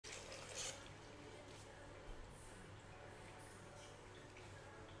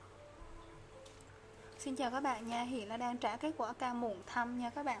Xin chào các bạn nha, hiện là đang trả kết quả ca mụn thâm nha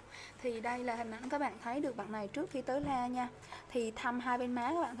các bạn. Thì đây là hình ảnh các bạn thấy được bạn này trước khi tới la nha. Thì thâm hai bên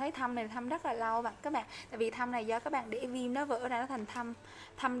má, các bạn thấy thâm này thâm rất là lâu bạn các bạn. Tại vì thâm này do các bạn để viêm nó vỡ ra nó thành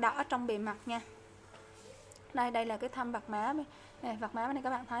thâm đỏ trong bề mặt nha. Đây là cái thâm bạc má này, bạc má này các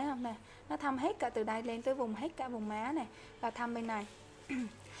bạn thấy không nè. Nó thâm hết cả từ đây lên tới vùng hết cả vùng má này và thâm bên này.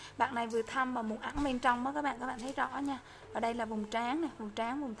 Bạn này vừa thâm và mụn ẩn bên trong đó các bạn thấy rõ nha. Và đây là vùng trán này, vùng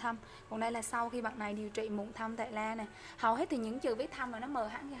trán, vùng thâm. Còn đây là sau khi bạn này điều trị mụn thâm tại la này. Hầu hết thì những trừ vết thâm mà nó mờ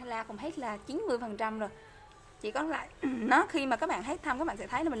hẳn như la cũng hết là 90% rồi. Chỉ có lại nó khi mà các bạn hết thâm các bạn sẽ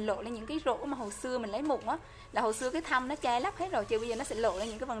thấy là mình lộ lên những cái rỗ mà hồi xưa mình lấy mụn á, là hồi xưa cái thâm nó che lấp hết rồi, chứ bây giờ nó sẽ lộ lên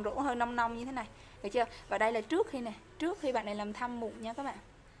những cái phần rỗ hơi nông nông như thế này, được chưa? Và đây là trước khi bạn này làm thâm mụn nha các bạn.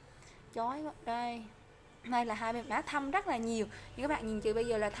 Chói quá. Đây là hai bên má thâm rất là nhiều. Nhưng các bạn nhìn chứ bây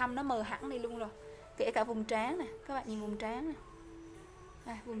giờ là thâm nó mờ hẳn đi luôn rồi. Kể cả vùng trán này, các bạn nhìn vùng trán này.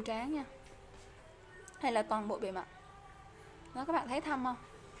 Đây, vùng trán nha. Hay là toàn bộ bề mặt. Đó, các bạn thấy thâm không?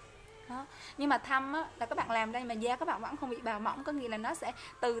 Đó. Nhưng mà thâm á, là các bạn làm đây mà da các bạn vẫn không bị bào mỏng, có nghĩa là nó sẽ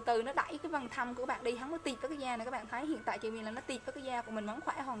từ từ nó đẩy cái vân thâm của bạn đi, hắn có tiệp với cái da này. Các bạn thấy hiện tại chị mình là nó tiệp với cái da của mình vẫn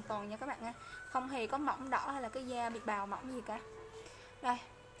khỏe hoàn toàn nha các bạn nha. Không hề có mỏng đỏ hay là cái da bị bào mỏng gì cả. Đây.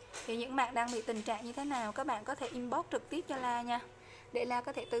 Thì những bạn đang bị tình trạng như thế nào các bạn có thể inbox trực tiếp cho La nha, để La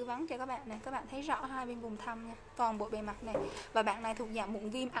có thể tư vấn cho các bạn này. Các bạn thấy rõ hai bên vùng thâm nha, toàn bộ bề mặt này. Và bạn này thuộc dạng mụn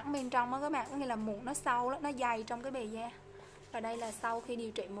viêm ẩn bên trong đó các bạn, có nghĩa là mụn nó sâu đó, nó dày trong cái bề da. Và đây là sau khi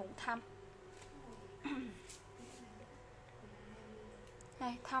điều trị mụn thâm.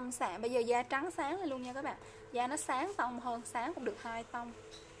 Đây, thâm sạm, bây giờ da trắng sáng lên luôn nha các bạn. Da nó sáng tông hơn, sáng cũng được 2 tông.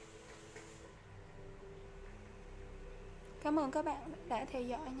 Cảm ơn các bạn đã theo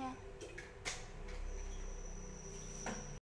dõi nha.